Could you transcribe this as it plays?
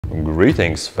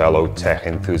Greetings, fellow tech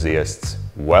enthusiasts.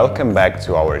 Welcome back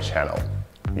to our channel,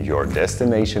 your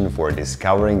destination for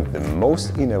discovering the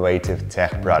most innovative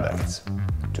tech products.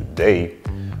 Today,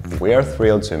 we are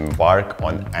thrilled to embark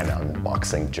on an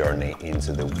unboxing journey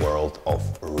into the world of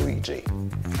Ruijie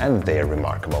and their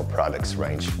remarkable products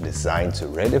range designed to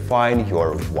redefine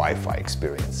your Wi-Fi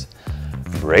experience.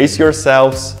 Brace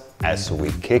yourselves as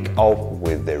we kick off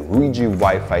with the Ruijie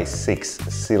Wi-Fi 6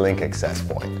 C-Link access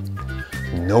point.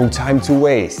 No time to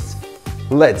waste.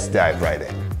 Let's dive right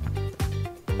in.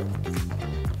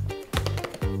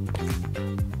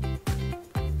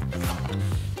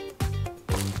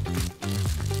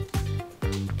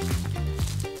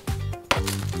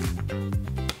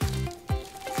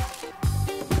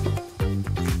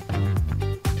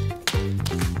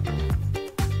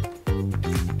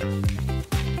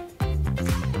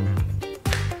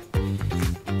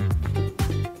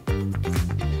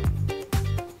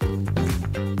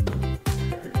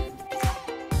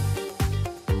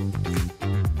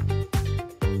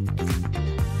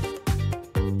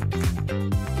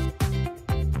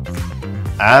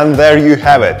 And there you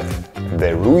have it,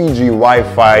 the Ruijie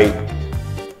Wi-Fi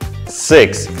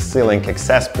 6 C-Link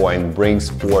access point brings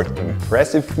forth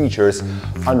impressive features,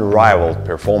 unrivaled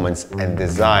performance and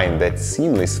design that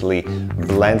seamlessly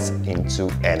blends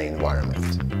into any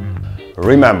environment.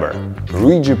 Remember,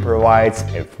 Ruijie provides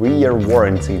a 3-year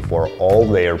warranty for all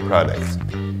their products.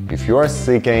 If you are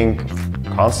seeking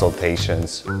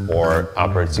consultations or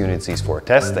opportunities for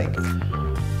testing,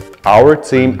 our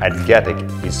team at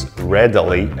Getic is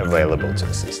readily available to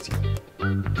assist you.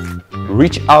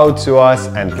 Reach out to us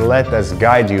and let us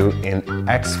guide you in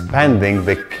expanding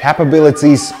the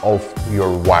capabilities of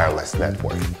your wireless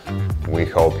network. We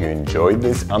hope you enjoyed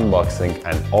this unboxing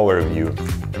and overview.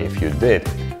 If you did,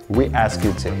 we ask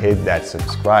you to hit that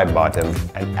subscribe button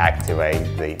and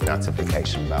activate the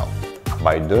notification bell.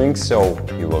 By doing so,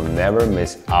 you will never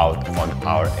miss out on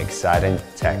our exciting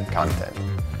tech content.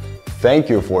 Thank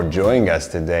you for joining us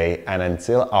today, and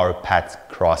until our paths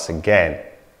cross again,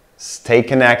 stay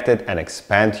connected and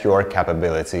expand your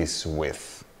capabilities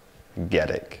with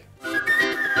Getic.